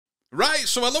Right,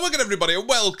 so hello again everybody and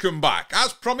welcome back.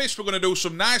 As promised, we're going to do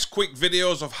some nice quick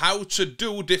videos of how to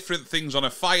do different things on a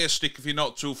Fire Stick if you're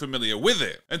not too familiar with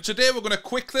it. And today we're going to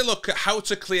quickly look at how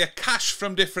to clear cache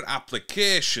from different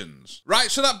applications. Right,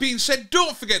 so that being said,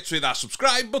 don't forget to hit that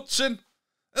subscribe button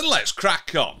and let's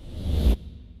crack on.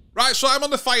 Right, so I'm on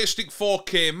the Fire Stick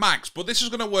 4K Max, but this is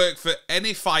going to work for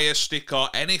any Fire Stick or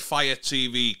any Fire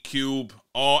TV Cube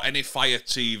or any Fire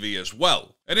TV as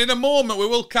well. And in a moment we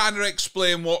will kind of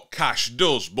explain what cache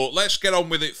does, but let's get on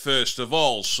with it first of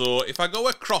all. So if I go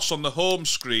across on the home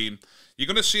screen, you're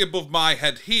going to see above my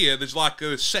head here, there's like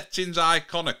a settings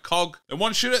icon, a cog. And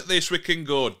once you're at this, we can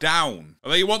go down.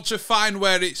 And then you want to find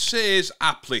where it says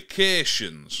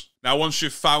applications. Now once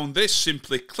you've found this,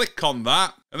 simply click on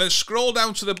that and then scroll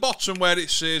down to the bottom where it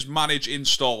says manage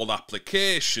installed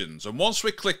applications. And once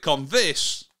we click on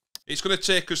this, it's going to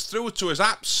take us through to his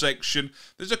apps section.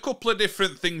 There's a couple of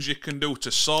different things you can do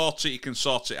to sort it. You can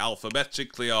sort it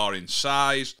alphabetically or in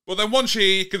size. But then once you're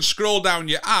here, you can scroll down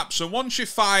your apps. And once you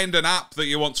find an app that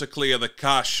you want to clear the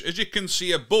cache, as you can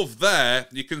see above there,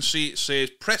 you can see it says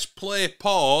press play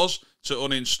pause to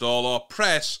uninstall or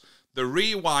press the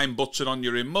rewind button on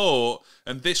your remote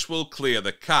and this will clear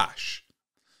the cache.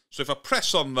 So if I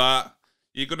press on that,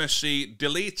 you're going to see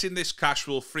deleting this cache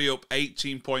will free up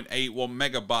 18.81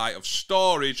 megabyte of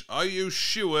storage. Are you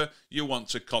sure you want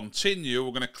to continue?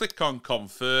 We're going to click on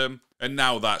confirm and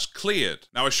now that's cleared.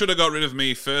 Now I should have got rid of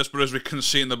me first, but as we can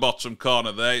see in the bottom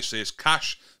corner there, it says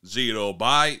cache 0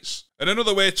 bytes. And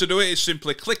another way to do it is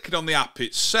simply clicking on the app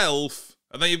itself.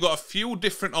 And then you've got a few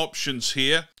different options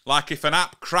here. Like if an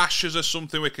app crashes or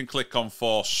something, we can click on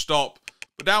force stop.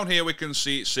 But down here we can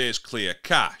see it says clear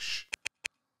cache.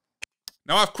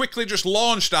 Now I've quickly just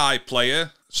launched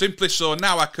iPlayer, simply so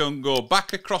now I can go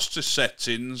back across to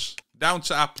settings, down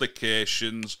to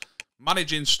applications,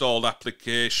 manage installed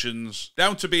applications,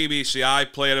 down to BBC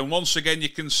iPlayer, and once again you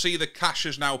can see the cache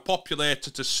is now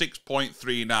populated to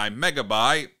 6.39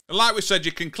 megabyte. And like we said,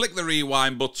 you can click the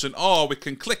rewind button or we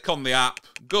can click on the app,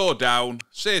 go down,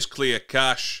 says clear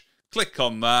cache, click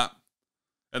on that,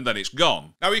 and then it's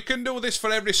gone. Now you can do this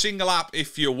for every single app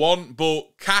if you want,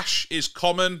 but cache is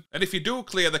common. And if you do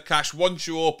clear the cache, once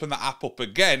you open the app up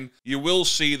again, you will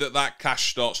see that that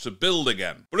cache starts to build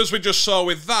again. But as we just saw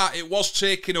with that, it was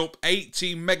taking up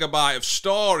 18 megabyte of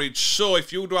storage. So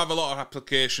if you do have a lot of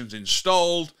applications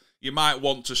installed, you might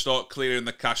want to start clearing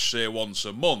the cache, say, once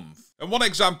a month. And one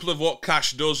example of what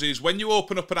cache does is when you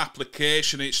open up an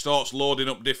application, it starts loading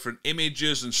up different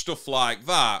images and stuff like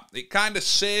that. It kind of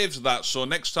saves that, so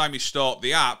next time you start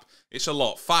the app, it's a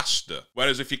lot faster.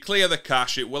 Whereas if you clear the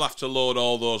cache, it will have to load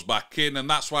all those back in, and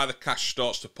that's why the cache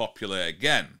starts to populate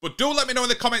again. But do let me know in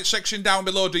the comment section down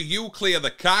below, do you clear the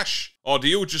cache, or do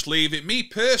you just leave it? Me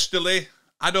personally,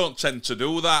 I don't tend to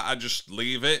do that, I just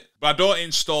leave it. But I don't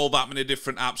install that many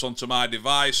different apps onto my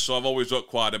device, so I've always got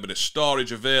quite a bit of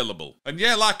storage available. And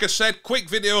yeah, like I said, quick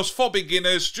videos for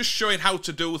beginners, just showing how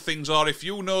to do things, or if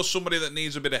you know somebody that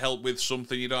needs a bit of help with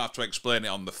something, you don't have to explain it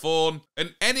on the phone.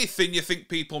 And anything you think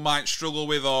people might struggle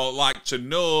with or like to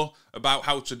know about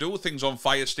how to do things on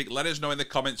Fire Stick, let us know in the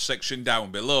comments section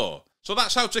down below. So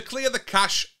that's how to clear the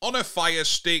cache on a Fire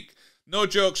Stick. No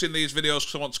jokes in these videos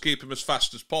because I want to keep them as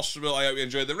fast as possible. I hope you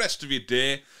enjoy the rest of your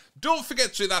day. Don't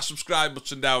forget to hit that subscribe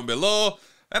button down below,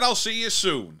 and I'll see you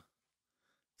soon.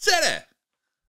 Ta-da!